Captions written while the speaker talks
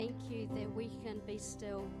we can be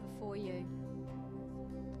still before you.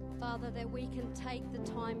 Father, that we can take the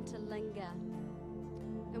time to linger,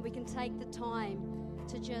 and we can take the time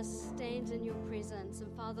to just stand in your presence.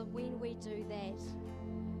 And Father, when we do that,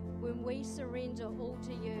 when we surrender all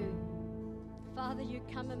to you, Father, you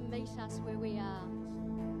come and meet us where we are.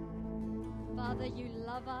 Father, you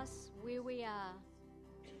love us where we are.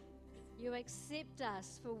 You accept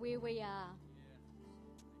us for where we are.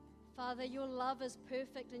 Father, your love is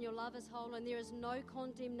perfect and your love is whole, and there is no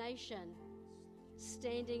condemnation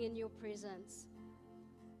standing in your presence.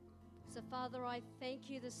 So, Father, I thank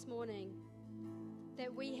you this morning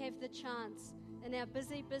that we have the chance in our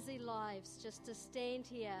busy, busy lives just to stand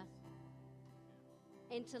here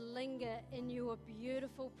and to linger in your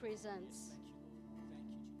beautiful presence.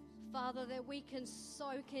 Father, that we can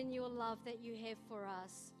soak in your love that you have for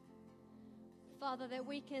us. Father, that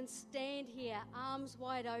we can stand here, arms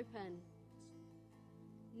wide open,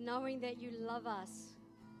 knowing that you love us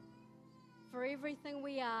for everything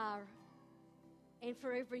we are and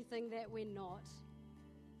for everything that we're not.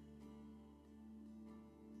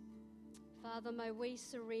 Father, may we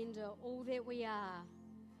surrender all that we are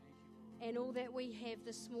and all that we have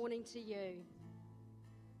this morning to you.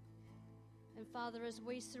 And Father, as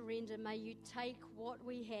we surrender, may you take what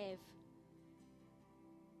we have,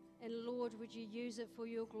 and Lord, would you use it for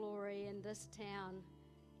your glory in this town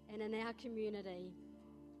and in our community.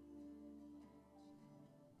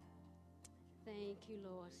 Thank you,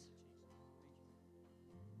 Lord.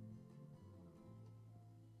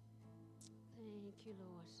 Thank you,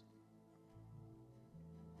 Lord.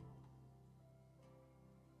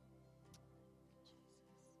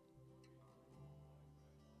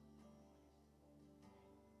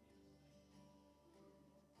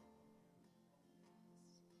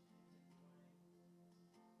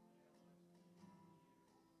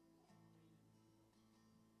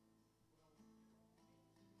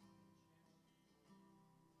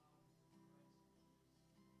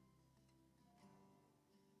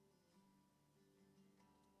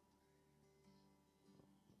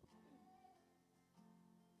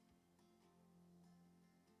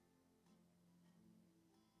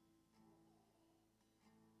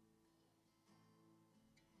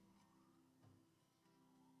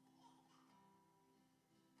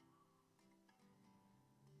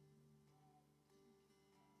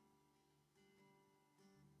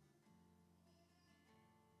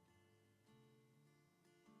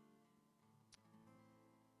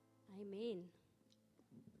 Amen.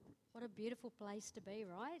 What a beautiful place to be,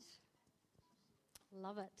 right?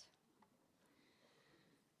 Love it.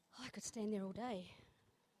 Oh, I could stand there all day.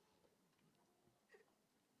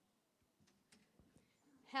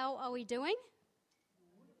 How are we doing?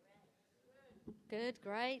 Good,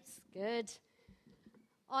 great, good.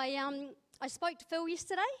 I spoke to Phil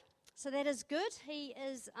yesterday, so that is good.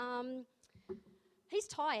 He's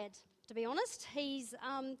tired, to be honest. He's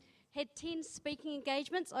had 10 speaking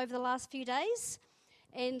engagements over the last few days,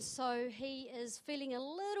 and so he is feeling a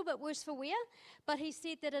little bit worse for wear, but he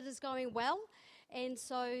said that it is going well. And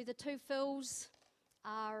so the two Phils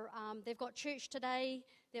are, they've got church today.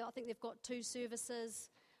 I think they've got 2 services,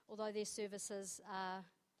 although their services are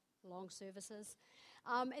long services.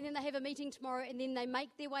 And then they have a meeting tomorrow, and then they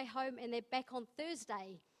make their way home, and they're back on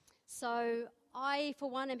Thursday. So I, for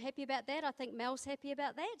one, am happy about that. I think Mel's happy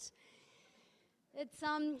about that.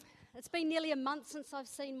 It's been nearly a month since I've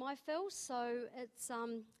seen my Phil, so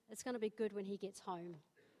it's going to be good when he gets home.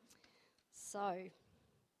 So,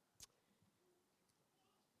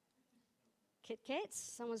 Kit Kats.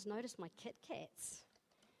 Someone's noticed my Kit Kats.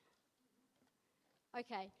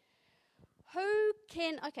 Okay.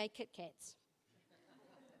 Kit Kats.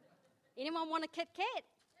 Anyone want a Kit Kat?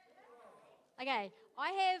 Okay,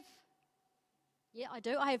 I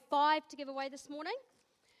do. I have 5 to give away this morning.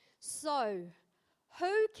 So,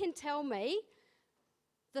 who can tell me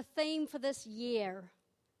the theme for this year?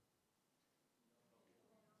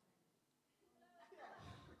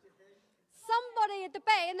 Somebody at the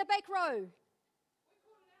back, in the back row.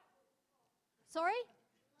 Sorry?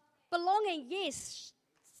 Belonging, yes.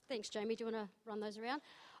 Thanks, Jamie. Do you want to run those around?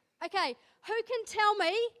 Okay, who can tell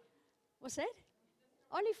me, what's that?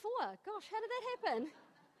 Only 4. Gosh, how did that happen?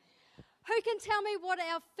 Who can tell me what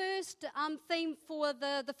our first theme for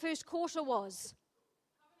the first quarter was?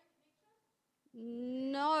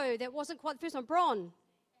 No, that wasn't quite the first one. Bron?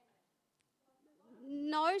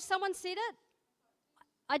 No, someone said it.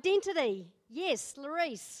 Identity. Yes,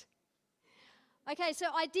 Larice. Okay, so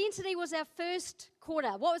identity was our first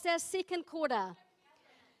quarter. What was our second quarter?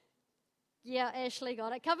 Yeah, Ashley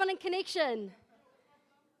got it. Covenant connection.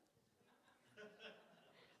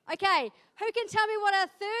 Okay, who can tell me what our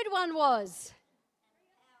third one was?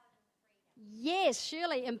 Yes,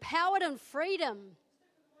 Shirley, empowered and freedom.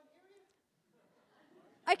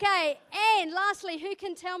 Okay, and lastly, who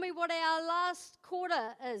can tell me what our last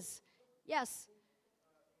quarter is? Yes.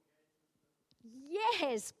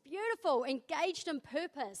 Yes, beautiful, engaged in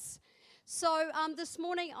purpose. So this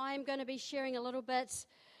morning I am going to be sharing a little bit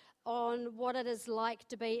on what it is like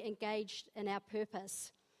to be engaged in our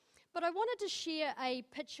purpose. But I wanted to share a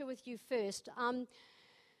picture with you first.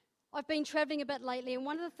 I've been travelling a bit lately, and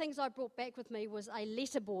one of the things I brought back with me was a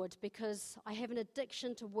letterboard because I have an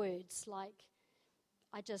addiction to words.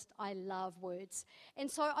 I love words. And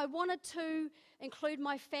so I wanted to include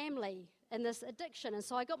my family in this addiction. And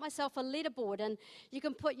so I got myself a letterboard, and you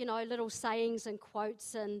can put, little sayings and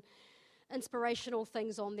quotes and inspirational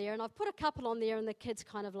things on there. And I've put a couple on there, and the kids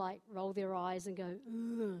kind of roll their eyes and go,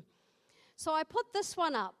 ugh. So I put this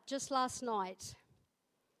one up just last night.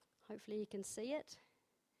 Hopefully you can see it.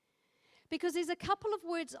 Because there's a couple of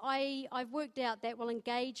words I've worked out that will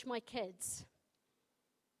engage my kids.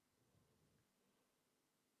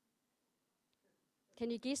 Can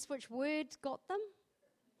you guess which word got them?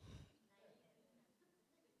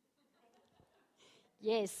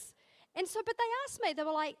 Yes. And so, but they asked me, they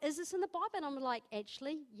were like, is this in the Bible? And I'm like,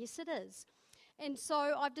 actually, yes it is. And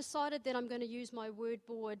so I've decided that I'm going to use my word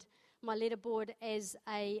board, my letterboard, as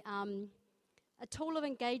a tool of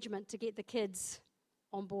engagement to get the kids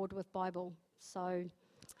on board with Bible. So,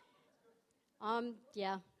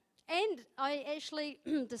 yeah. And I actually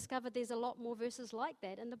discovered there's a lot more verses like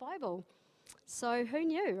that in the Bible. So who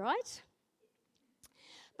knew, right?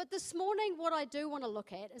 But this morning, what I do want to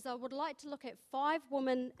look at is I would like to look at 5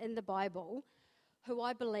 women in the Bible who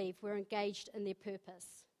I believe were engaged in their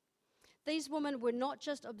purpose. These women were not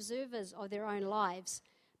just observers of their own lives,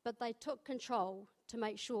 but they took control to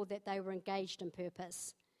make sure that they were engaged in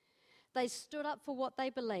purpose. They stood up for what they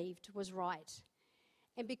believed was right.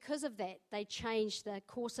 And because of that, they changed the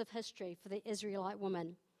course of history for the Israelite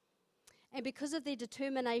women. And because of their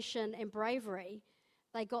determination and bravery,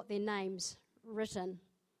 they got their names written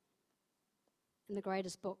in the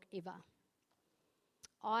greatest book ever.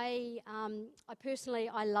 I personally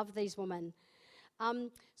love these women.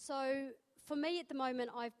 So for me at the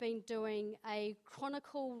moment, I've been doing a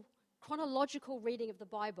chronological reading of the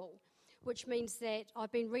Bible, which means that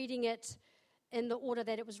I've been reading it in the order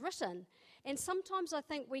that it was written. And sometimes I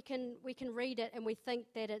think we can read it and we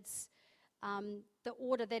think that it's the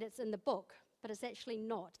order that it's in the book, but it's actually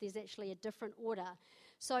not. There's actually a different order.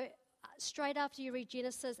 So straight after you read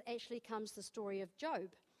Genesis actually comes the story of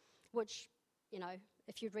Job, which,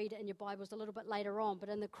 if you read it in your Bible, is a little bit later on. But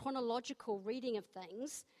in the chronological reading of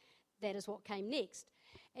things, that is what came next.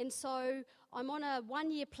 And so I'm on a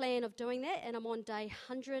 1-year plan of doing that, and I'm on day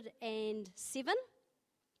 107.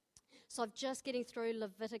 So I'm just getting through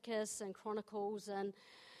Leviticus and Chronicles and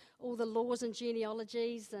all the laws and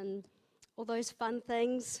genealogies and all those fun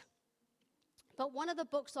things. But one of the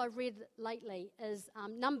books I read lately is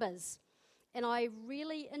Numbers, and I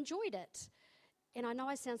really enjoyed it. And I know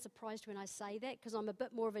I sound surprised when I say that because I'm a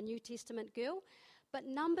bit more of a New Testament girl, but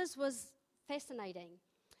Numbers was fascinating.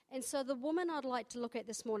 And so the women I'd like to look at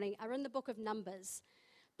this morning are in the book of Numbers.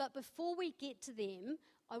 But before we get to them,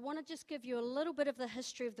 I want to just give you a little bit of the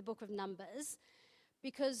history of the book of Numbers,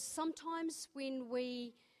 because sometimes when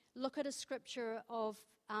we look at a scripture of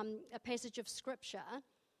a passage of scripture,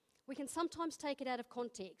 we can sometimes take it out of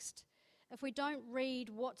context. If we don't read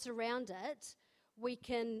what's around it, we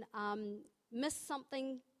can miss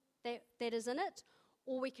something that is in it,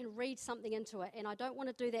 or we can read something into it. And I don't want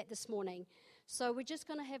to do that this morning. So we're just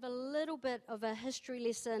going to have a little bit of a history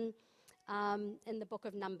lesson in the book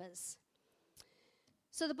of Numbers.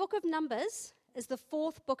 So the book of Numbers is the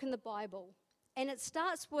 4th book in the Bible, and it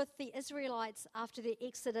starts with the Israelites after their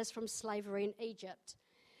exodus from slavery in Egypt.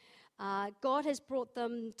 God has brought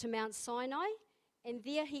them to Mount Sinai, and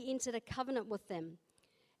there he entered a covenant with them.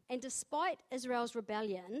 And despite Israel's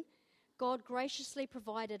rebellion, God graciously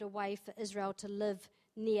provided a way for Israel to live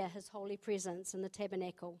near his holy presence in the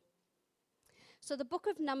tabernacle. So the book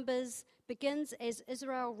of Numbers begins as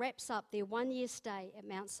Israel wraps up their 1-year stay at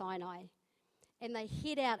Mount Sinai, and they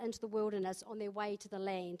head out into the wilderness on their way to the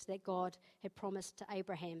land that God had promised to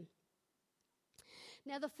Abraham.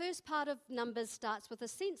 Now, the first part of Numbers starts with a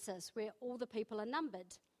census where all the people are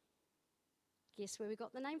numbered. Guess where we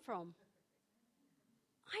got the name from?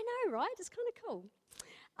 I know, right? It's kind of cool.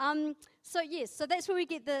 So that's where we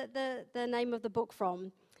get the name of the book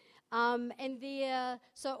from. So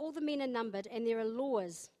all the men are numbered, and there are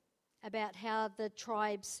laws about how the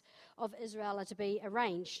tribes of Israel are to be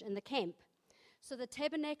arranged in the camp. So the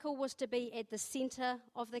tabernacle was to be at the center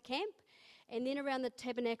of the camp. And then around the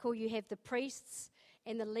tabernacle, you have the priests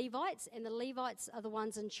and the Levites. And the Levites are the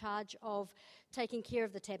ones in charge of taking care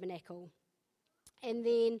of the tabernacle. And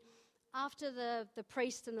then after the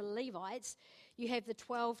priests and the Levites, you have the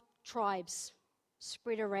 12 tribes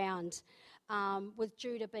spread around, with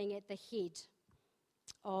Judah being at the head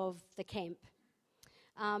of the camp.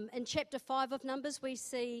 In chapter 5 of Numbers, we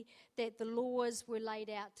see that the laws were laid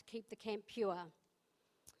out to keep the camp pure.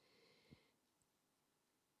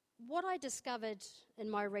 What I discovered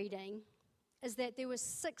in my reading is that there were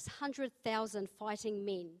 600,000 fighting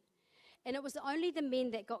men, and it was only the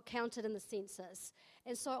men that got counted in the census.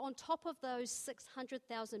 And so on top of those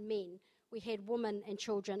 600,000 men, we had women and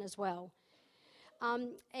children as well.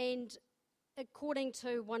 And according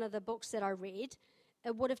to one of the books that I read,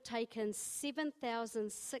 it would have taken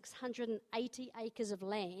 7,680 acres of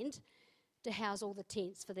land to house all the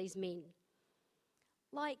tents for these men.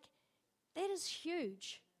 Like, that is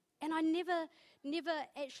huge. And I never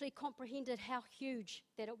actually comprehended how huge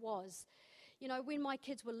that it was. You know, when my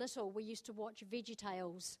kids were little, we used to watch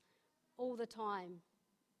VeggieTales all the time.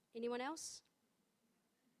 Anyone else?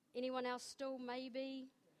 Anyone else still maybe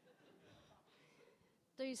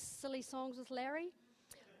do silly songs with Larry?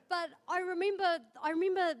 But I remember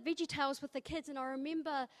VeggieTales with the kids, and I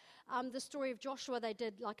remember the story of Joshua. They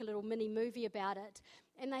did like a little mini movie about it,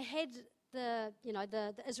 and they had the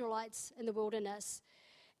Israelites in the wilderness,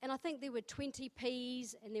 and I think there were 20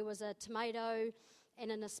 peas, and there was a tomato,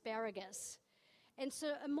 and an asparagus. And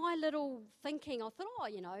so in my little thinking, I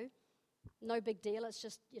thought, no big deal. It's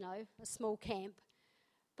just a small camp.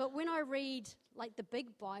 But when I read like the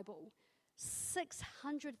big Bible,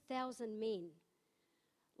 600,000 men.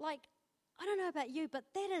 Like, I don't know about you, but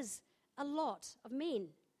that is a lot of men.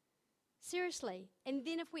 Seriously. And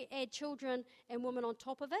then if we add children and women on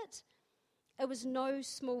top of it, it was no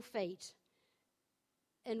small feat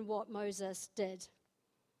in what Moses did.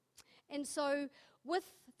 And so with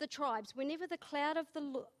the tribes, whenever the cloud of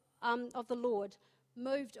the Lord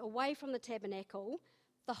moved away from the tabernacle,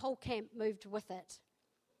 the whole camp moved with it.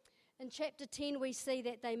 In chapter 10, we see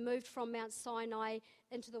that they moved from Mount Sinai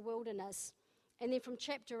into the wilderness. And then from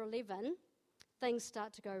chapter 11, things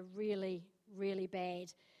start to go really, really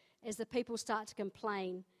bad as the people start to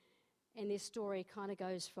complain, and their story kind of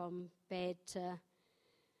goes from bad to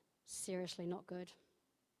seriously not good.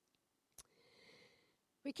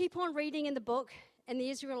 We keep on reading in the book, and the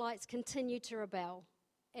Israelites continue to rebel,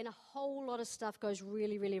 and a whole lot of stuff goes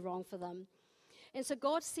really, really wrong for them. And so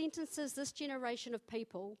God sentences this generation of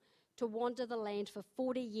people to wander the land for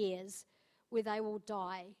 40 years where they will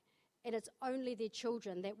die, and it's only their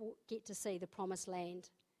children that will get to see the promised land.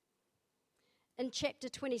 In chapter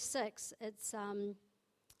 26, it's a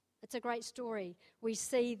great story. We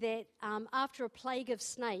see that after a plague of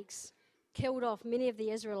snakes killed off many of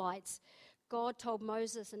the Israelites, God told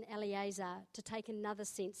Moses and Eleazar to take another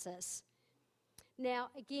census. Now,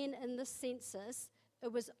 again, in this census,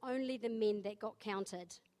 it was only the men that got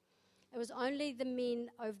counted. It was only the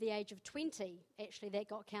men over the age of 20, actually, that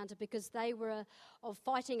got counted because they were of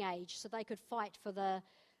fighting age, so they could fight for the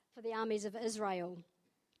armies of Israel.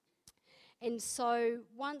 And so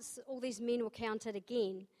once all these men were counted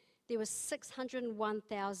again, there were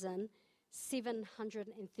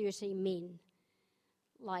 601,730 men.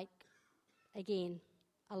 Like, again,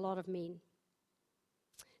 a lot of men.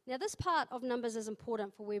 Now, this part of Numbers is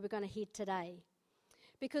important for where we're going to head today.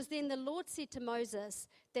 Because then the Lord said to Moses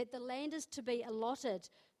that the land is to be allotted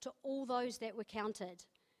to all those that were counted,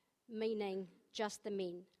 meaning just the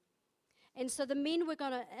men. And so the men were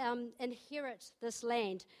going to inherit this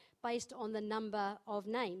land based on the number of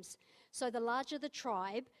names. So the larger the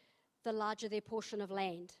tribe, the larger their portion of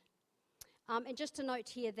land. And just to note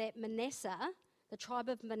here that Manasseh, the tribe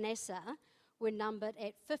of Manasseh, were numbered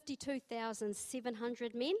at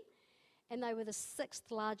 52,700 men, and they were the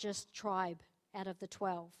 6th largest tribe out of the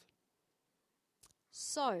 12.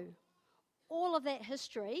 So, all of that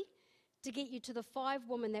history to get you to the 5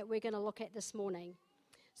 women that we're going to look at this morning.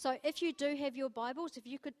 So, if you do have your Bibles, if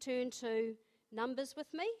you could turn to Numbers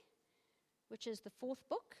with me, which is the 4th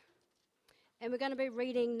book, and we're going to be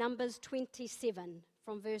reading Numbers 27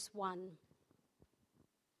 from verse 1.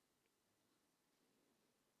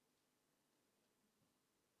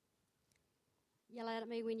 Yell out at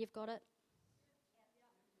me when you've got it.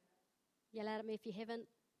 Yell out at me if you haven't.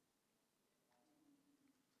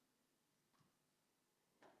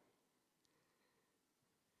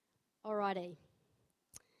 Alrighty.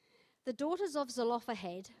 The daughters of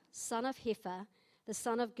Zelophehad, son of Hepher, the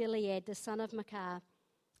son of Gilead, the son of Machir,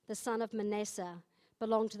 the son of Manasseh,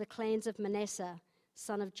 belonged to the clans of Manasseh,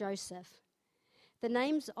 son of Joseph. The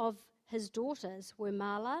names of his daughters were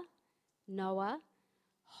Mahlah, Noah,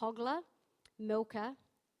 Hoglah, Milcah,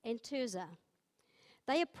 and Tirzah.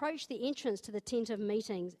 They approached the entrance to the tent of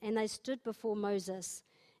meetings, and they stood before Moses,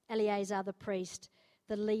 Eleazar the priest,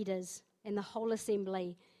 the leaders, and the whole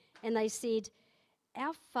assembly, and they said,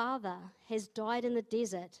 "Our father has died in the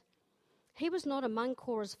desert. He was not among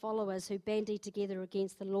Korah's followers who bandied together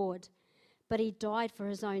against the Lord, but he died for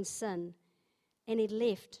his own sin, and he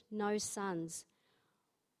left no sons.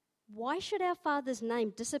 Why should our father's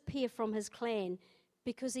name disappear from his clan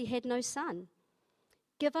because he had no son?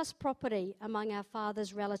 Give us property among our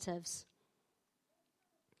father's relatives."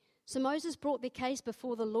 So Moses brought the case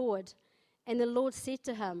before the Lord, and the Lord said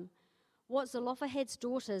to him, "What Zelophehad's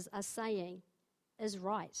daughters are saying is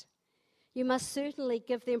right. You must certainly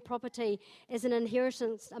give them property as an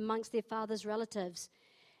inheritance amongst their father's relatives,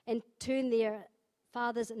 and turn their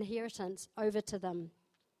father's inheritance over to them.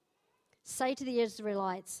 Say to the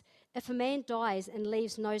Israelites, if a man dies and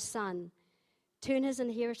leaves no son, turn his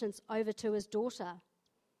inheritance over to his daughter.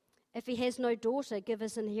 If he has no daughter, give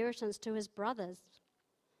his inheritance to his brothers.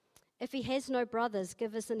 If he has no brothers,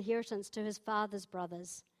 give his inheritance to his father's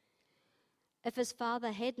brothers. If his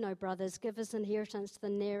father had no brothers, give his inheritance to the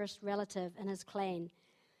nearest relative in his clan,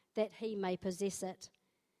 that he may possess it.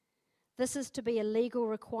 This is to be a legal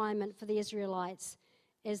requirement for the Israelites,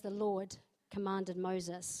 as the Lord commanded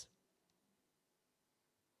Moses."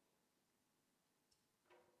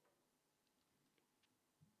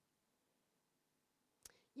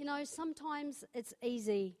 You know, sometimes it's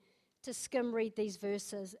easy to skim read these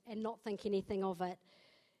verses and not think anything of it.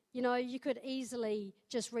 You know, you could easily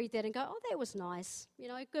just read that and go, "Oh, that was nice. You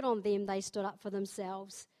know, good on them, they stood up for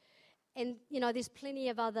themselves." And, you know, there's plenty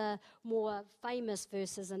of other more famous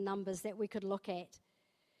verses and numbers that we could look at.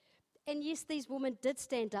 And yes, these women did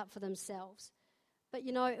stand up for themselves. But,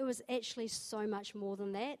 you know, it was actually so much more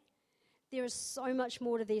than that. There is so much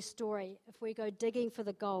more to their story if we go digging for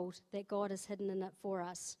the gold that God has hidden in it for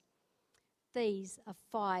us. These are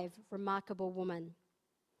 5 remarkable women.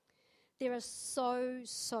 There are so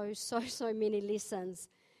many lessons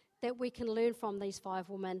that we can learn from these 5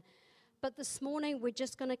 women. But this morning, we're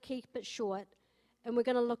just going to keep it short, and we're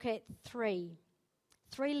going to look at 3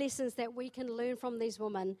 lessons that we can learn from these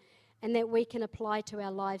women and that we can apply to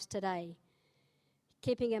our lives today,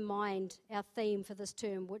 keeping in mind our theme for this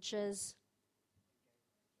term, which is,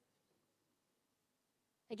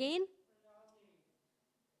 again?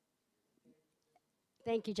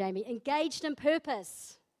 Thank you, Jamie. Engaged in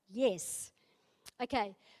purpose. Yes.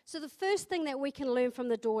 Okay, so the first thing that we can learn from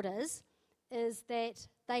the daughters is that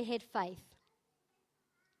they had faith.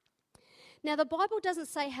 Now, the Bible doesn't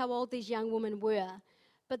say how old these young women were,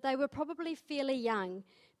 but they were probably fairly young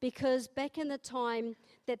because back in the time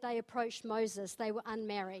that they approached Moses, they were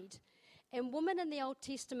unmarried. And women in the Old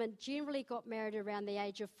Testament generally got married around the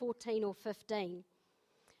age of 14 or 15.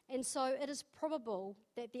 And so it is probable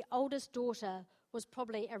that the oldest daughter was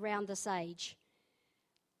probably around this age,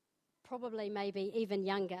 probably maybe even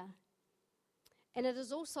younger. And it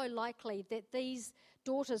is also likely that these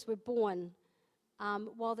daughters were born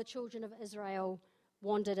while the children of Israel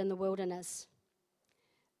wandered in the wilderness.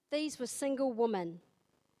 These were single women.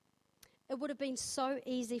 It would have been so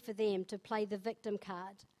easy for them to play the victim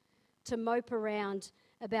card, to mope around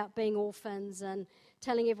about being orphans and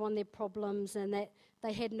telling everyone their problems and that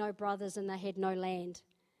they had no brothers and they had no land.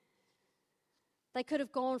 They could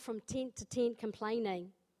have gone from tent to tent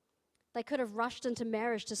complaining. They could have rushed into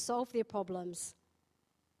marriage to solve their problems,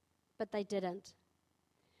 but they didn't.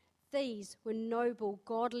 These were noble,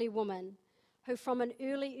 godly women who from an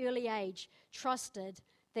early age trusted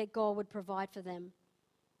that God would provide for them.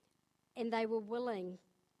 And they were willing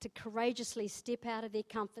to courageously step out of their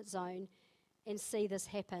comfort zone and see this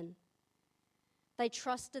happen. They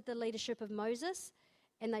trusted the leadership of Moses,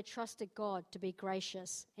 and they trusted God to be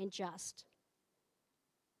gracious and just.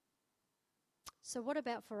 So what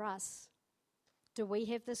about for us? Do we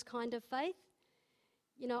have this kind of faith?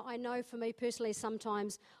 You know, I know for me personally,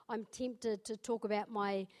 sometimes I'm tempted to talk about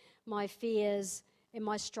my fears and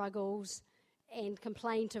my struggles and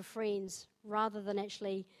complain to friends rather than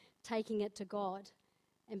actually taking it to God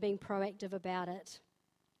and being proactive about it.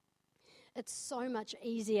 It's so much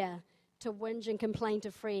easier to whinge and complain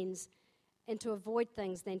to friends and to avoid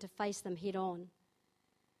things than to face them head on.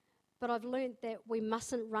 But I've learned that we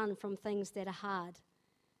mustn't run from things that are hard,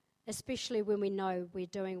 especially when we know we're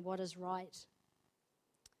doing what is right.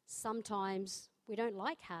 Sometimes we don't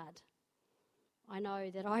like hard. I know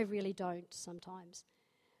that I really don't sometimes.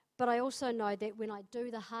 But I also know that when I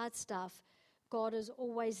do the hard stuff, God is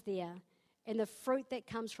always there. And the fruit that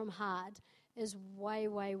comes from hard is way,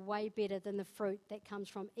 way, way better than the fruit that comes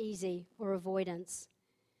from easy or avoidance.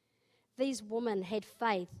 These women had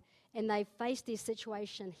faith and they faced their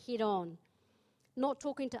situation head on, not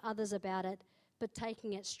talking to others about it, but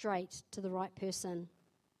taking it straight to the right person.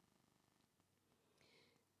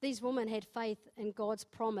 These women had faith in God's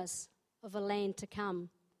promise of a land to come.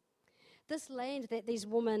 This land that these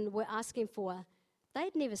women were asking for,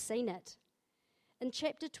 they'd never seen it. In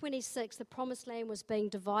chapter 26, the promised land was being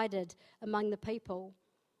divided among the people,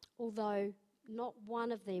 although not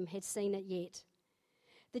one of them had seen it yet.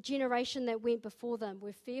 The generation that went before them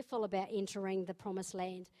were fearful about entering the promised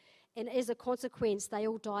land, and as a consequence, they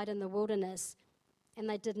all died in the wilderness, and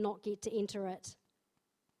they did not get to enter it.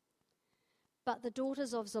 But the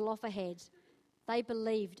daughters of Zelophehad, they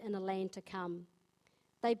believed in a land to come.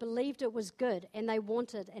 They believed it was good, and they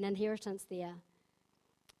wanted an inheritance there,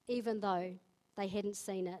 even though they hadn't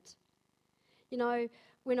seen it. You know,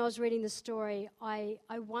 when I was reading the story, I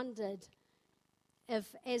wondered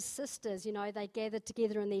if, as sisters, you know, they gathered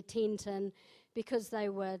together in their tent, and because they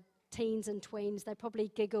were teens and tweens, they probably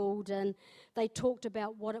giggled and they talked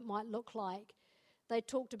about what it might look like. They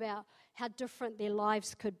talked about how different their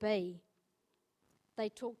lives could be. They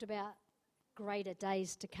talked about greater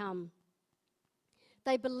days to come.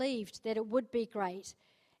 They believed that it would be great,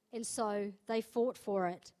 and so they fought for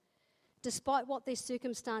it. Despite what their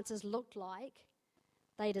circumstances looked like,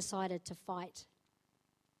 they decided to fight.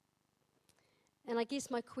 And I guess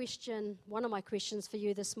one of my questions for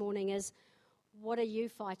you this morning is, what are you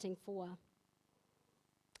fighting for?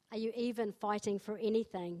 Are you even fighting for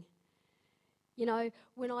anything? You know,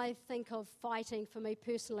 when I think of fighting for me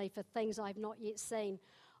personally for things I've not yet seen,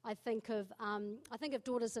 I think of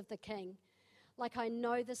Daughters of the King. Like, I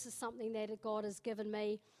know this is something that God has given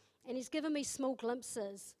me, and He's given me small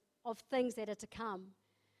glimpses of things that are to come.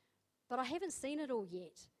 But I haven't seen it all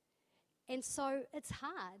yet. And so it's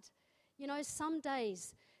hard. You know, some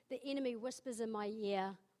days the enemy whispers in my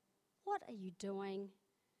ear, "What are you doing?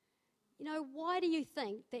 You know, why do you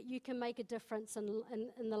think that you can make a difference in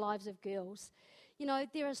the lives of girls? You know,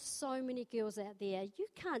 there are so many girls out there. You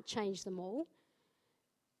can't change them all.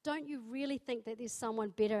 Don't you really think that there's someone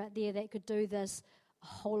better out there that could do this a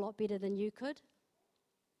whole lot better than you could?"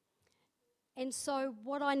 And so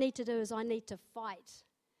what I need to do is I need to fight.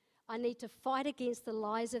 I need to fight against the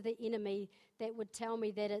lies of the enemy that would tell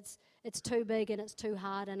me that it's too big and it's too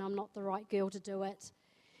hard and I'm not the right girl to do it.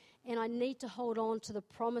 And I need to hold on to the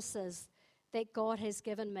promises that God has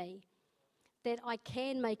given me, that I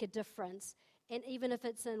can make a difference. And even if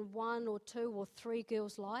it's in 1 or 2 or 3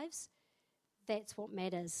 girls' lives, that's what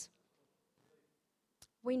matters.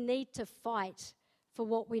 We need to fight for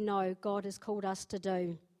what we know God has called us to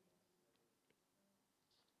do.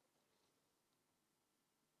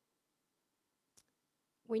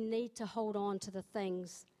 We need to hold on to the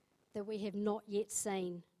things that we have not yet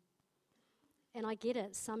seen. And I get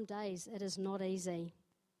it, some days it is not easy.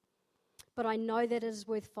 But I know that it is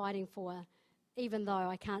worth fighting for, even though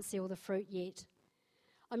I can't see all the fruit yet.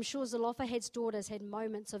 I'm sure Zelophehad's daughters had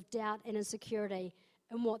moments of doubt and insecurity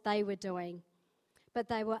in what they were doing, but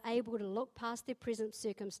they were able to look past their present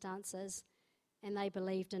circumstances and they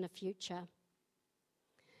believed in a future.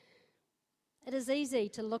 It is easy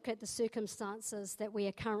to look at the circumstances that we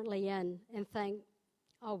are currently in and think,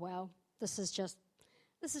 "Oh well, this is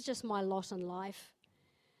just my lot in life."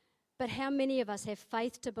 But how many of us have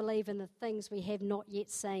faith to believe in the things we have not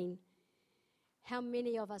yet seen? How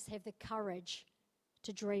many of us have the courage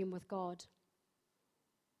to dream with God?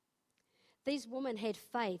 These women had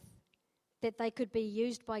faith that they could be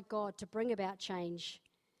used by God to bring about change.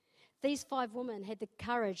 These 5 women had the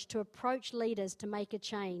courage to approach leaders to make a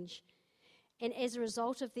change. And as a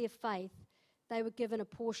result of their faith, they were given a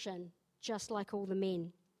portion, just like all the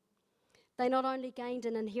men. They not only gained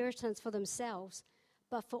an inheritance for themselves,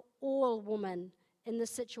 but for all women in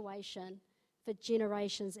this situation for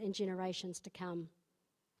generations and generations to come.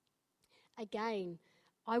 Again,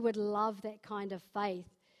 I would love that kind of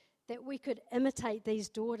faith, that we could imitate these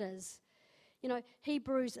daughters. You know,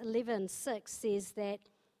 Hebrews 11:6 says that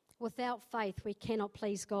without faith we cannot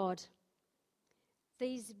please God.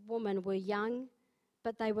 These women were young,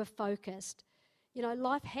 but they were focused. You know,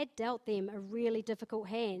 life had dealt them a really difficult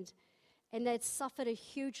hand, and they'd suffered a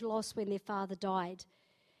huge loss when their father died.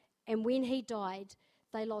 And when he died,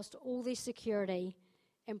 they lost all their security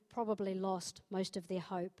and probably lost most of their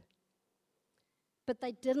hope. But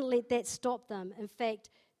they didn't let that stop them. In fact,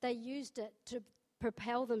 they used it to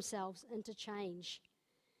propel themselves into change.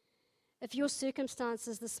 If your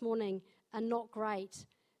circumstances this morning are not great,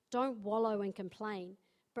 don't wallow and complain,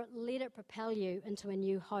 but let it propel you into a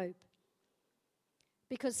new hope.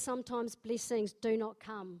 Because sometimes blessings do not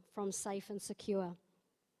come from safe and secure.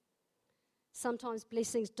 Sometimes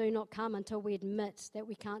blessings do not come until we admit that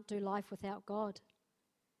we can't do life without God.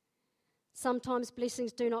 Sometimes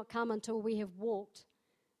blessings do not come until we have walked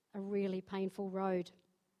a really painful road.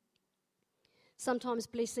 Sometimes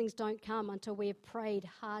blessings don't come until we have prayed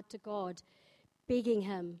hard to God, begging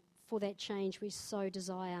Him for that change we so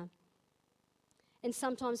desire. And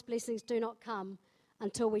sometimes blessings do not come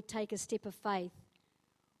until we take a step of faith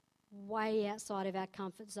way outside of our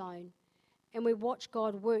comfort zone, and we watch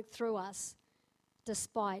God work through us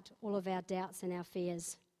despite all of our doubts and our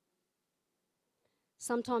fears.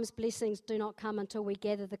 Sometimes blessings do not come until we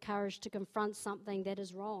gather the courage to confront something that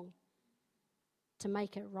is wrong, to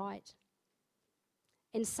make it right.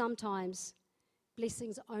 And sometimes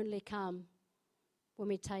blessings only come when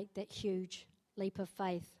we take that huge leap of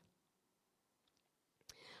faith.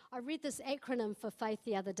 I read this acronym for faith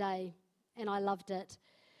the other day, and I loved it.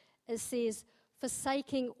 It says,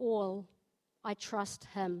 forsaking all, I trust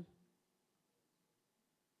Him.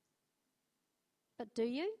 But do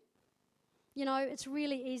you? You know, it's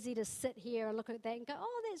really easy to sit here and look at that and go,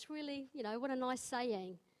 oh, that's really, what a nice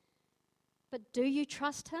saying. But do you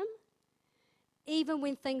trust Him? Even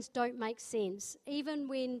when things don't make sense, even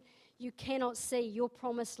when you cannot see your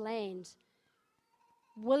promised land,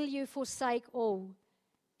 will you forsake all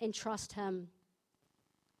and trust Him?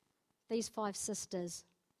 These 5 sisters,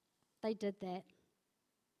 they did that.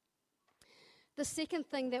 The second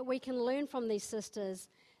thing that we can learn from these sisters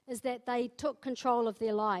is that they took control of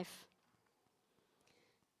their life.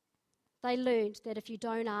 They learned that if you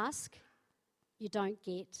don't ask, you don't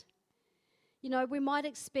get. We might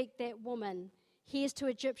expect that woman here's to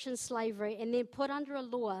Egyptian slavery and then put under a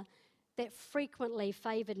law that frequently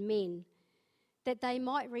favoured men, that they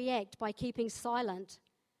might react by keeping silent,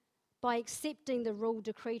 by accepting the rule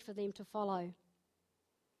decreed for them to follow.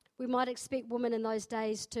 We might expect women in those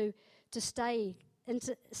days to stay in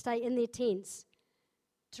their tents,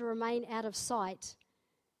 to remain out of sight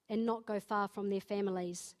and not go far from their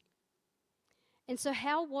families. And so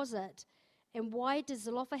how was it, and why did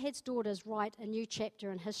Zelophehad's daughters write a new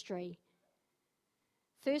chapter in history?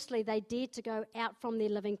 Firstly, they dared to go out from their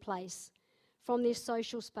living place, from their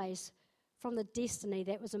social space, from the destiny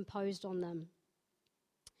that was imposed on them.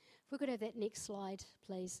 If we could have that next slide,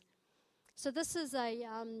 please. So this is a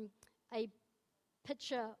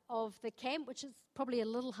picture of the camp, which is probably a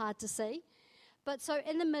little hard to see. But so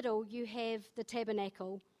in the middle, you have the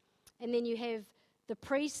tabernacle, and then you have the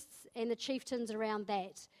priests and the chieftains around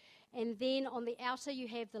that. And then on the outer, you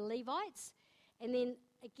have the Levites, and then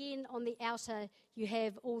again on the outer, you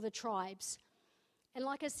have all the tribes. And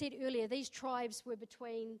like I said earlier, these tribes were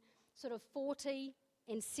between sort of 40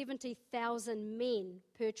 and 70,000 men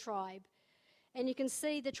per tribe. And you can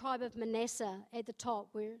see the tribe of Manasseh at the top,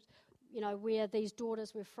 where these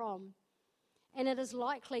daughters were from. And it is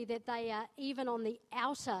likely that they are even on the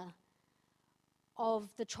outer of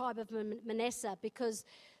the tribe of Manasseh, because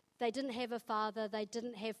they didn't have a father, they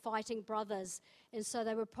didn't have fighting brothers, and so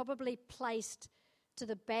they were probably placed to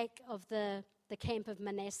the back of the camp of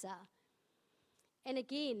Manasseh. And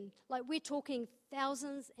again, we're talking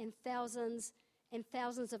thousands and thousands and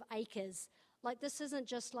thousands of acres. This isn't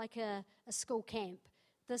just like a school camp.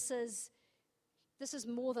 This is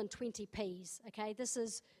more than 20 Ps, okay? This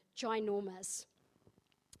is ginormous.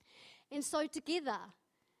 And so together,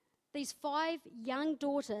 these 5 young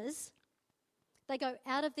daughters, they go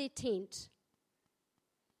out of their tent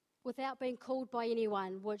without being called by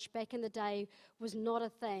anyone, which back in the day was not a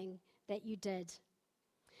thing that you did.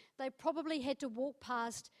 They probably had to walk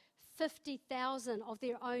past 50,000 of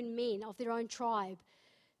their own men, of their own tribe,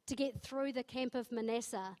 to get through the camp of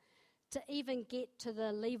Manasseh, to even get to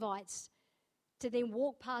the Levites, to then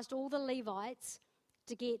walk past all the Levites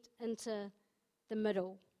to get into the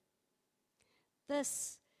middle.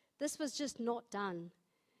 This was just not done.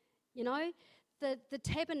 The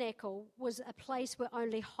tabernacle was a place where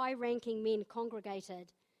only high-ranking men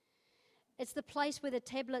congregated. It's the place where the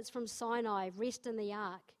tablets from Sinai rest in the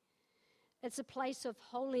ark. It's a place of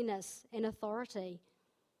holiness and authority.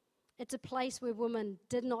 It's a place where women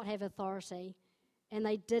did not have authority and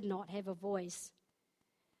they did not have a voice.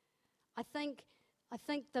 I think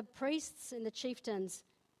the priests and the chieftains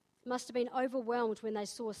must have been overwhelmed when they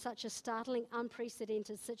saw such a startling,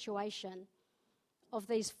 unprecedented situation of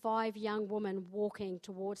these 5 young women walking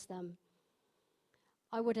towards them.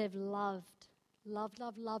 I would have loved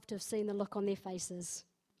to have seen the look on their faces.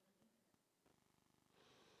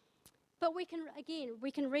 But we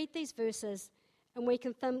can read these verses and we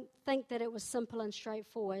can think that it was simple and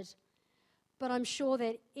straightforward. But I'm sure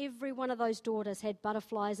that every one of those daughters had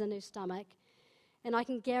butterflies in her stomach, And I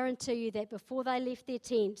can guarantee you that before they left their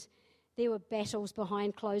tent, there were battles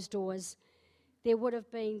behind closed doors. There would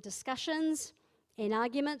have been discussions and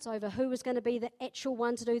arguments over who was going to be the actual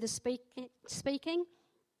one to do the speaking.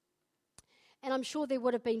 And I'm sure there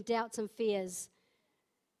would have been doubts and fears.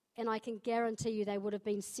 And I can guarantee you they would have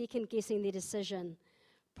been second-guessing their decision,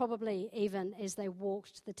 probably even as they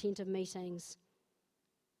walked the tent of meetings.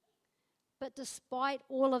 But despite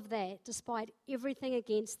all of that, despite everything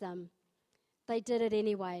against them, they did it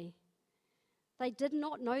anyway. They did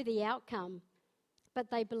not know the outcome, but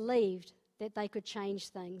they believed that they could change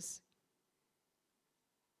things.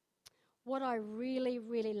 What I really,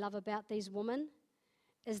 really love about these women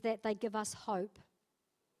is that they give us hope.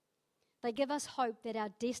 They give us hope that our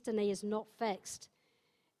destiny is not fixed,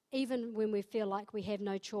 even when we feel like we have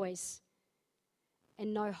no choice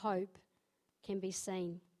and no hope can be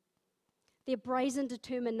seen. Their brazen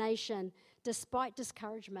determination, despite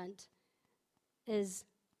discouragement, is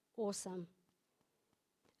awesome.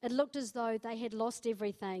 It looked as though they had lost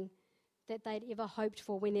everything that they'd ever hoped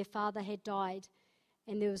for when their father had died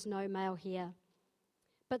and there was no male heir.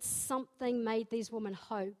 But something made these women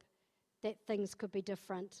hope that things could be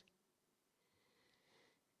different.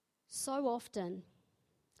 So often,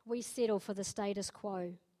 we settle for the status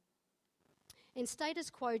quo. And status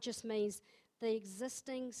quo just means the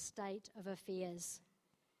existing state of affairs.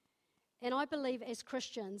 And I believe as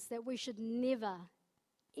Christians that we should never,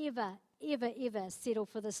 ever, ever, ever settle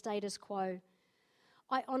for the status quo.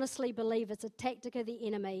 I honestly believe it's a tactic of the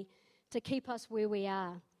enemy to keep us where we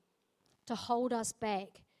are, to hold us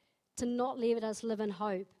back, to not let us live in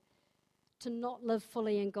hope, to not live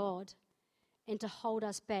fully in God, and to hold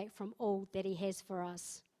us back from all that He has for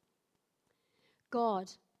us.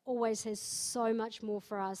 God always has so much more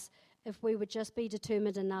for us if we would just be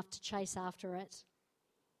determined enough to chase after it.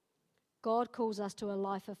 God calls us to a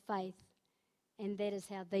life of faith, and that is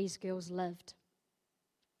how these girls lived.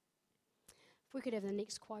 If we could have the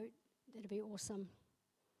next quote, that'd be awesome.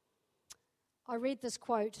 I read this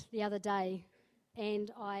quote the other day,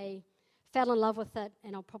 and I fell in love with it,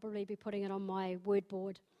 and I'll probably be putting it on my word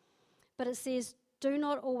board. But it says, "Do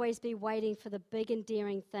not always be waiting for the big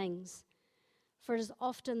endearing things, for it is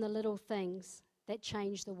often the little things that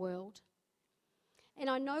change the world." And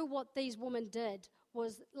I know what these women did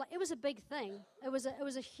was, it was a big thing. It was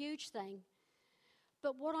a huge thing.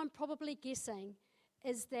 But what I'm probably guessing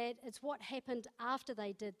is that it's what happened after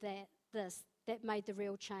they did that made the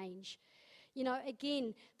real change. You know,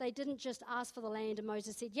 again, they didn't just ask for the land and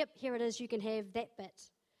Moses said, "Yep, here it is, you can have that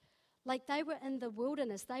bit." Like, they were in the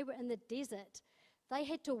wilderness, they were in the desert. They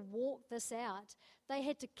had to walk this out. They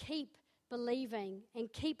had to keep believing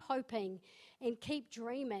and keep hoping and keep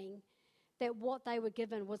dreaming that what they were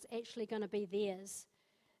given was actually going to be theirs.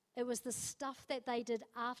 It was the stuff that they did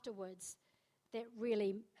afterwards that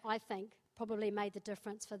really, I think, probably made the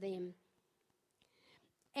difference for them.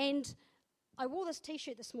 And I wore this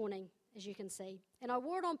t-shirt this morning, as you can see, and I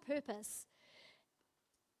wore it on purpose.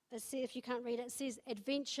 It says, if you can't read it, it says,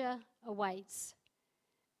 "Adventure awaits."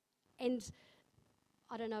 And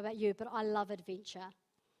I don't know about you, but I love adventure.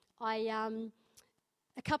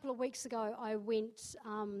 A couple of weeks ago, I went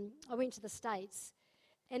to the States,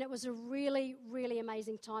 and it was a really, really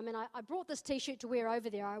amazing time. And I brought this t-shirt to wear over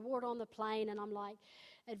there. I wore it on the plane, and I'm like,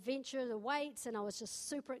 "Adventure awaits," and I was just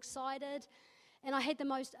super excited. And I had the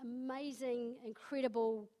most amazing,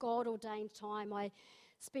 incredible, God-ordained time. I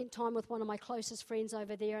spent time with one of my closest friends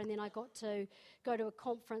over there, and then I got to go to a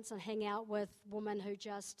conference and hang out with women who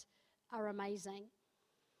just are amazing.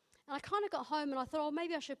 And I kind of got home and I thought, oh,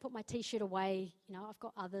 maybe I should put my t-shirt away. You know, I've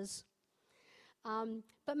got others.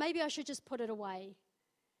 But maybe I should just put it away.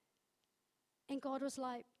 And God was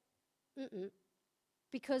like,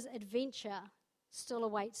 because adventure still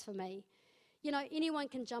awaits for me. You know, anyone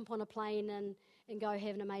can jump on a plane and go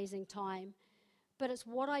have an amazing time. But it's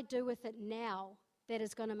what I do with it now that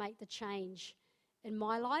is going to make the change in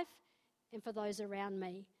my life and for those around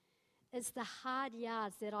me. It's the hard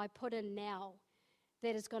yards that I put in now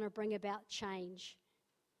that is going to bring about change.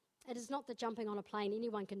 It is not the jumping on a plane.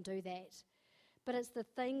 Anyone can do that. But it's the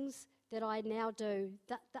things that I now do,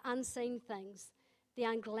 the unseen things, the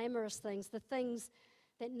unglamorous things, the things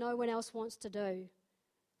that no one else wants to do.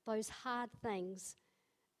 Those hard things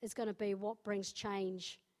is going to be what brings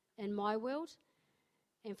change in my world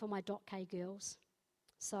and for my .k girls.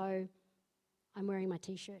 So I'm wearing my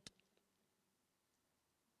t-shirt.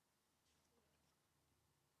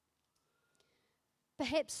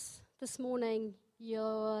 Perhaps this morning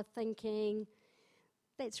you're thinking,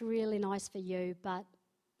 that's really nice for you, but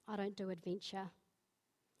I don't do adventure.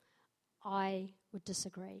 I would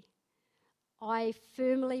disagree. I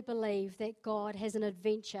firmly believe that God has an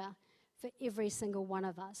adventure for every single one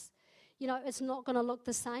of us. You know, it's not going to look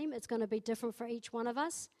the same. It's going to be different for each one of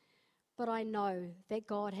us. But I know that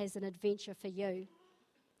God has an adventure for you.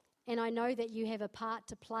 And I know that you have a part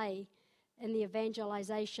to play in the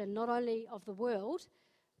evangelization, not only of the world,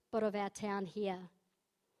 but of our town here.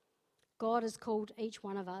 God has called each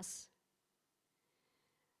one of us.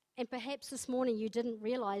 And perhaps this morning you didn't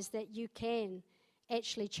realize that you can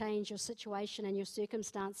actually change your situation and your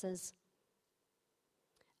circumstances.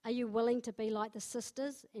 Are you willing to be like the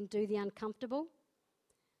sisters and do the uncomfortable?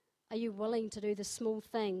 Are you willing to do the small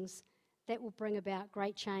things that will bring about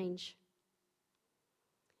great change?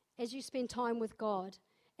 As you spend time with God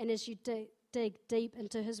and as you dig deep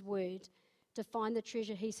into His Word to find the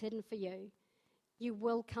treasure He's hidden for you, you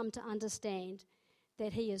will come to understand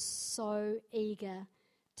that He is so eager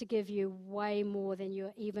to give you way more than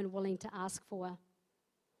you're even willing to ask for.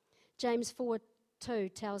 James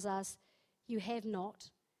 4:2 tells us, you have not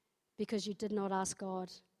because you did not ask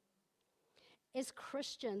God. As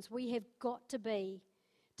Christians, we have got to be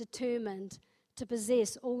determined to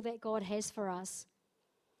possess all that God has for us.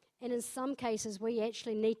 And in some cases, we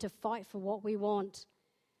actually need to fight for what we want.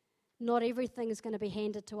 Not everything is going to be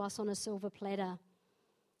handed to us on a silver platter.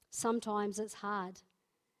 Sometimes it's hard.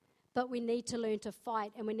 But we need to learn to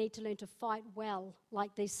fight, and we need to learn to fight well,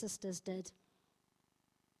 like these sisters did.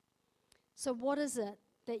 So what is it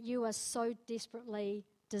that you are so desperately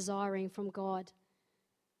desiring from God?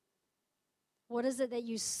 What is it that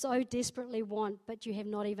you so desperately want, but you have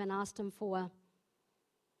not even asked Him for?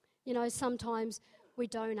 You know, sometimes we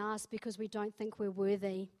don't ask because we don't think we're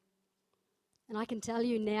worthy. And I can tell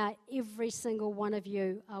you now, every single one of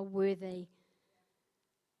you are worthy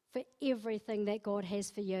for everything that God has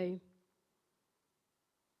for you.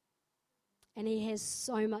 And He has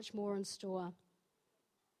so much more in store,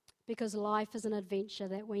 because life is an adventure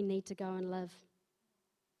that we need to go and live.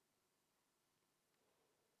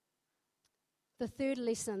 The third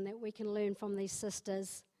lesson that we can learn from these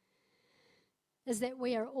sisters is that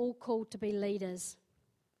we are all called to be leaders.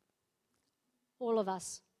 All of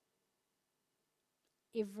us.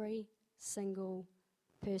 Every single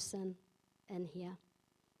person in here.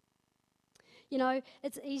 You know,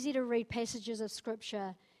 it's easy to read passages of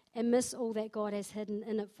Scripture and miss all that God has hidden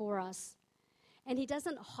in it for us. And He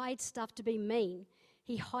doesn't hide stuff to be mean.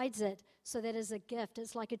 He hides it so that it's a gift.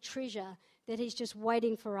 It's like a treasure that He's just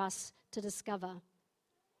waiting for us to discover.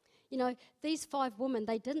 You know, these 5 women,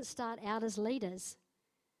 they didn't start out as leaders.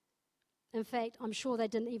 In fact, I'm sure they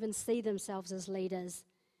didn't even see themselves as leaders.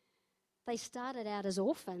 They started out as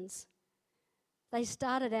orphans. They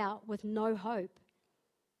started out with no hope.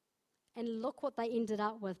 And look what they ended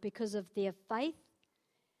up with because of their faith,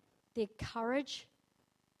 their courage,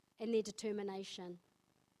 and their determination.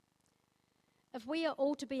 If we are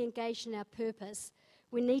all to be engaged in our purpose,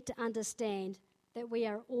 we need to understand that we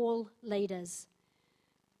are all leaders.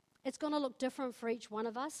 It's going to look different for each one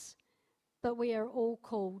of us, but we are all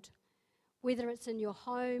called. Whether it's in your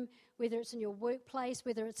home, whether it's in your workplace,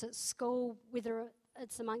 whether it's at school, whether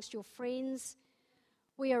it's amongst your friends,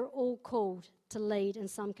 we are all called to lead in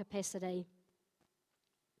some capacity.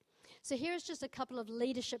 So here's just a couple of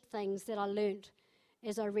leadership things that I learnt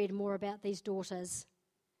as I read more about these daughters.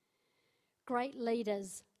 Great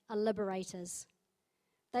leaders are liberators.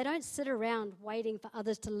 They don't sit around waiting for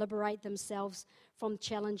others to liberate themselves from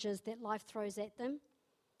challenges that life throws at them.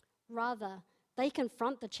 Rather, they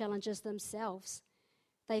confront the challenges themselves.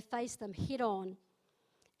 They face them head on.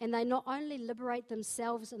 And they not only liberate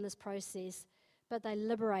themselves in this process, but they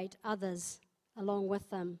liberate others along with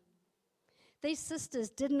them. These sisters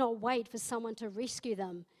did not wait for someone to rescue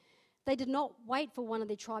them. They did not wait for one of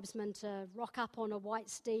their tribesmen to rock up on a white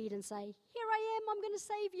steed and say, "Here I am, I'm going to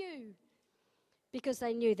save you," because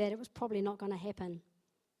they knew that it was probably not going to happen.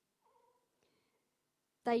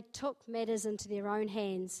 They took matters into their own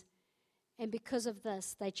hands, and because of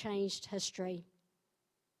this, they changed history.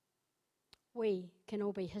 We can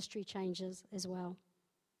all be history changers as well.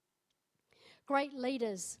 Great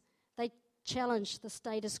leaders, they challenged the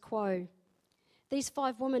status quo. These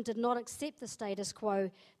 5 women did not accept the status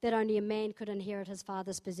quo that only a man could inherit his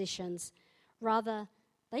father's possessions. Rather,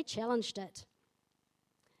 they challenged it.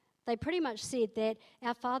 They pretty much said that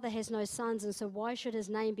our father has no sons, and so why should his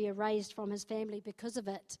name be erased from his family because of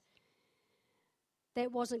it?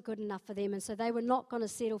 That wasn't good enough for them, and so they were not going to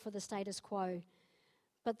settle for the status quo,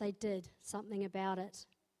 but they did something about it.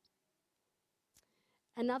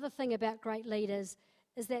 Another thing about great leaders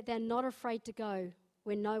is that they're not afraid to go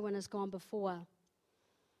where no one has gone before.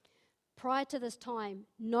 Prior to this time,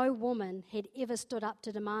 no woman had ever stood up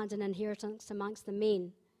to demand an inheritance amongst the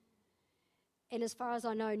men. And as far as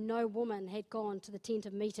I know, no woman had gone to the tent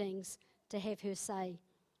of meetings to have her say.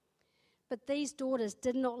 But these daughters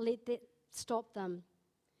did not let that stop them.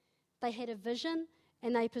 They had a vision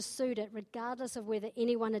and they pursued it regardless of whether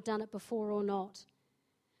anyone had done it before or not.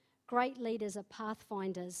 Great leaders are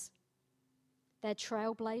pathfinders. They're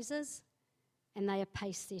trailblazers and they are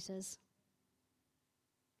pace setters.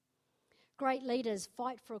 Great leaders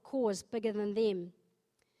fight for a cause bigger than them.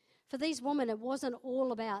 For these women, it wasn't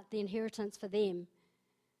all about the inheritance for them,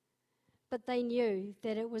 but they knew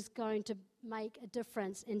that it was going to make a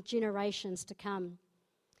difference in generations to come.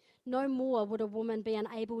 No more would a woman be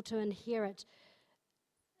unable to inherit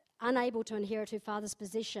her father's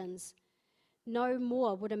possessions. No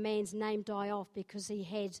more would a man's name die off because he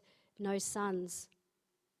had no sons.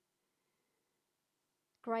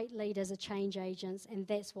 Great leaders are change agents, and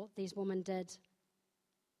that's what these women did.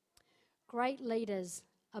 Great leaders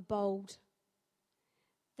are bold.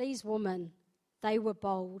 These women, they were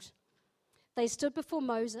bold. They stood before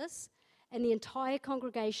Moses and the entire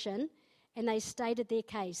congregation, and they stated their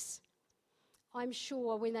case. I'm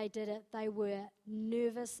sure when they did it, they were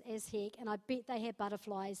nervous as heck, and I bet they had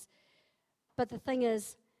butterflies. But the thing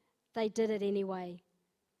is, they did it anyway.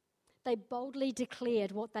 They boldly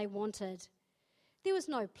declared what they wanted. There was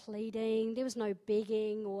no pleading, there was no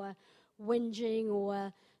begging or whinging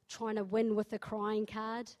or trying to win with the crying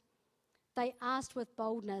card. They asked with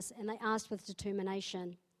boldness and they asked with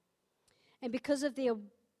determination. And because of their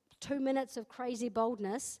 2 minutes of crazy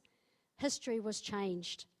boldness, history was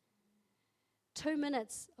changed. 2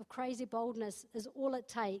 minutes of crazy boldness is all it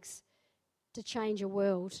takes to change a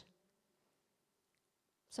world.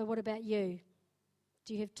 So what about you?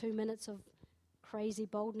 Do you have 2 minutes of crazy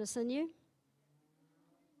boldness in you?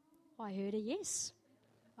 I heard a yes.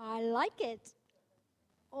 I like it.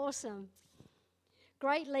 Awesome.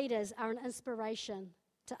 Great leaders are an inspiration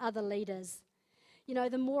to other leaders. You know,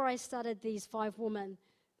 the more I studied these 5 women,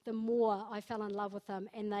 the more I fell in love with them,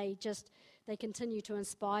 and they continue to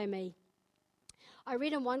inspire me. I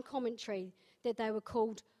read in one commentary that they were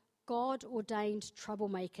called God-ordained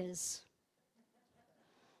troublemakers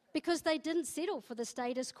because they didn't settle for the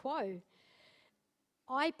status quo.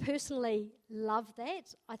 I personally love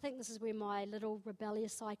that. I think this is where my little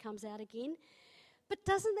rebellious side comes out again. But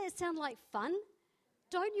doesn't that sound like fun?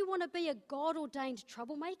 Don't you want to be a God-ordained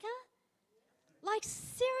troublemaker? Like,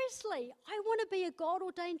 seriously, I want to be a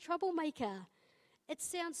God-ordained troublemaker. It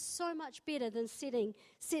sounds so much better than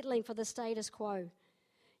settling for the status quo.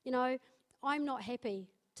 You know, I'm not happy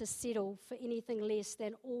to settle for anything less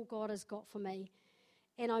than all God has got for me.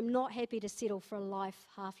 And I'm not happy to settle for a life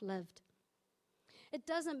half-lived. It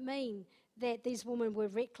doesn't mean that these women were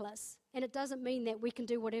reckless, and it doesn't mean that we can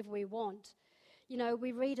do whatever we want. You know,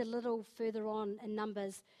 we read a little further on in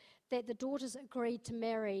Numbers that the daughters agreed to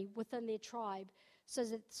marry within their tribe so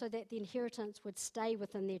that the inheritance would stay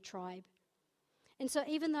within their tribe. And so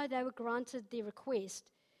even though they were granted their request,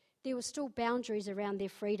 there were still boundaries around their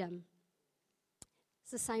freedom.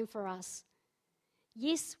 It's the same for us.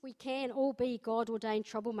 Yes, we can all be God-ordained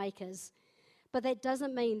troublemakers, but that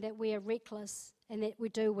doesn't mean that we are reckless and that we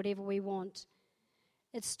do whatever we want.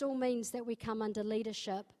 It still means that we come under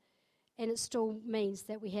leadership, and it still means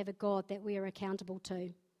that we have a God that we are accountable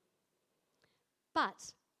to.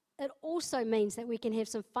 But it also means that we can have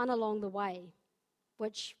some fun along the way,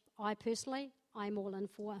 which I'm all in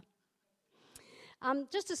for.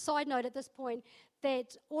 Just a side note at this point,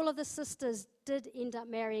 that all of the sisters did end up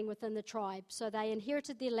marrying within the tribe. So they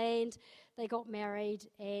inherited their land, they got married,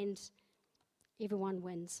 and everyone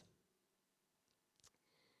wins.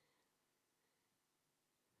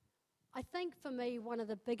 I think for me, one of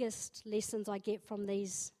the biggest lessons I get from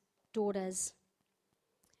these daughters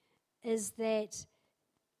is that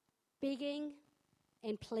begging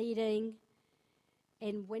and pleading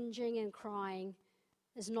and whinging and crying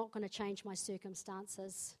is not going to change my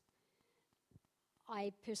circumstances.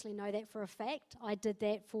 I personally know that for a fact. I did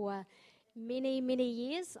that for many, many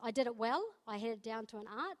years. I did it well. I had it down to an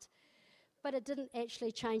art, but it didn't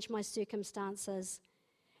actually change my circumstances.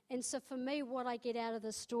 And so for me, what I get out of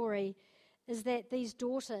this story is that these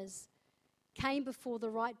daughters came before the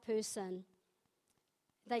right person.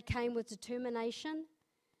 They came with determination,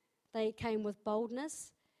 they came with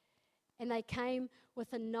boldness, and they came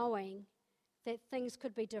with a knowing that things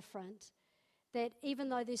could be different, that even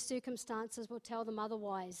though their circumstances will tell them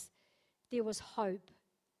otherwise, there was hope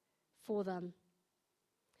for them.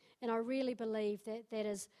 And I really believe that that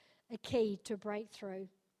is a key to breakthrough,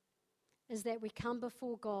 is that we come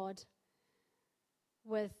before God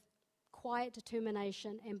with quiet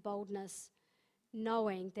determination and boldness,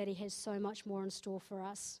 knowing that He has so much more in store for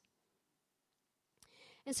us.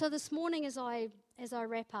 And so this morning as I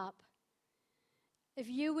wrap up, if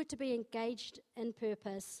you were to be engaged in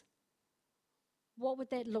purpose, what would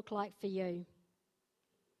that look like for you?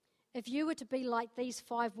 If you were to be like these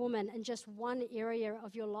 5 women in just one area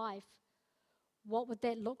of your life, what would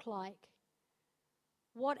that look like?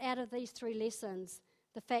 What out of these 3 lessons,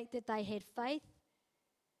 the fact that they had faith,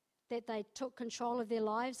 that they took control of their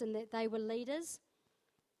lives and that they were leaders,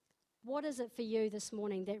 what is it for you this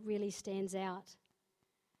morning that really stands out?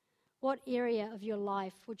 What area of your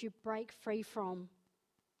life would you break free from?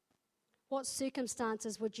 What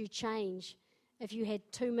circumstances would you change if you had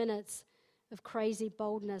 2 minutes of crazy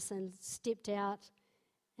boldness and stepped out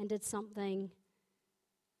and did something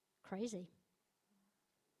crazy?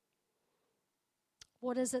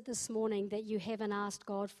 What is it this morning that you haven't asked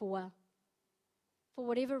God for? For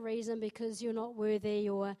whatever reason, because you're not worthy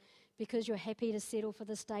or because you're happy to settle for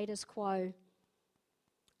the status quo.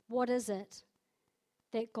 What is it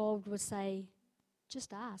that God would say,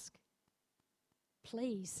 just ask?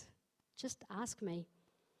 Please, just ask me.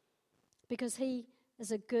 Because He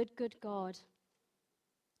is a good, good God.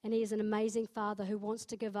 And He is an amazing Father who wants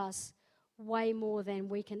to give us way more than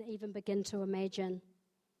we can even begin to imagine.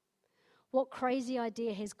 What crazy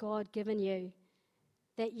idea has God given you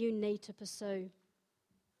that you need to pursue?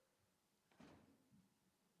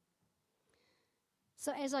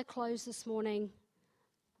 So as I close this morning,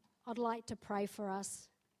 I'd like to pray for us.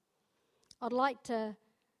 I'd like to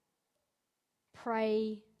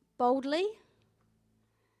pray boldly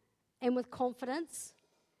and with confidence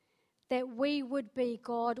that we would be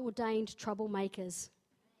God-ordained troublemakers,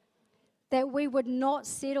 that we would not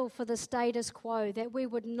settle for the status quo, that we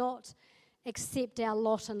would not accept our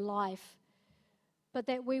lot in life, but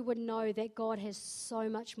that we would know that God has so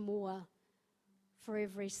much more for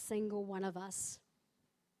every single one of us.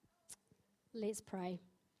 Let's pray.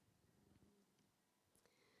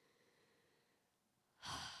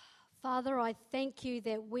 Father, I thank you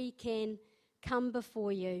that we can come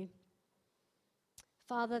before you.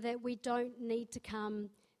 Father, that we don't need to come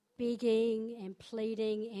begging and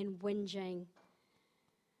pleading and whinging.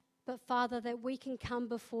 But Father, that we can come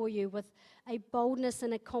before you with a boldness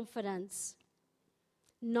and a confidence,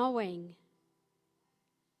 knowing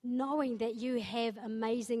that you have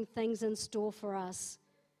amazing things in store for us.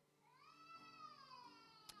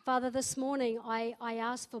 Father, this morning I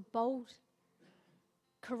ask for bold,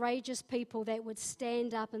 courageous people that would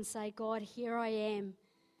stand up and say, God, here I am.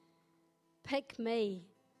 Pick me.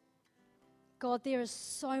 God, there is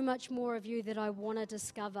so much more of you that I want to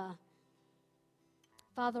discover.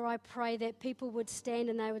 Father, I pray that people would stand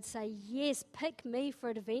and they would say, yes, pick me for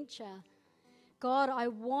adventure. God, I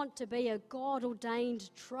want to be a God-ordained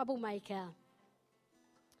troublemaker.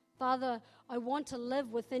 Father, I want to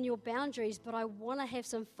live within your boundaries, but I want to have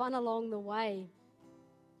some fun along the way.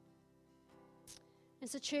 And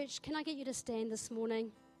so, church, can I get you to stand this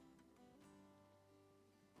morning?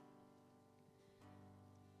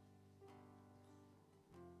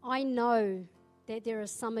 I know that there are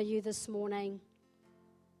some of you this morning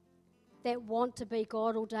that want to be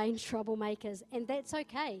God-ordained troublemakers, and that's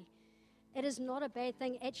okay. It is not a bad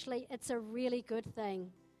thing. Actually, it's a really good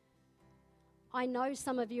thing. I know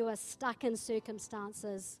some of you are stuck in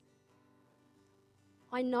circumstances.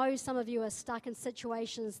 I know some of you are stuck in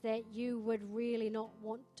situations that you would really not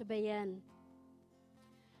want to be in.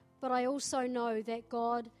 But I also know that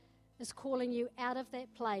God is calling you out of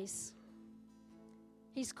that place.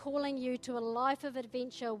 He's calling you to a life of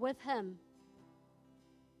adventure with Him,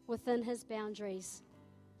 within His boundaries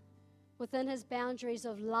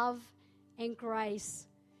of love and grace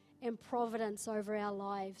and providence over our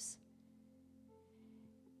lives.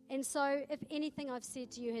 And so if anything I've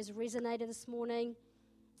said to you has resonated this morning,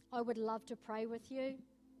 I would love to pray with you.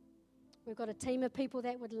 We've got a team of people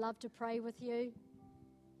that would love to pray with you.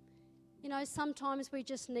 You know, sometimes we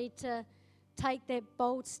just need to take that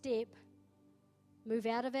bold step, move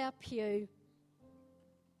out of our pew,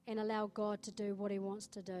 and allow God to do what He wants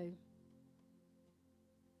to do.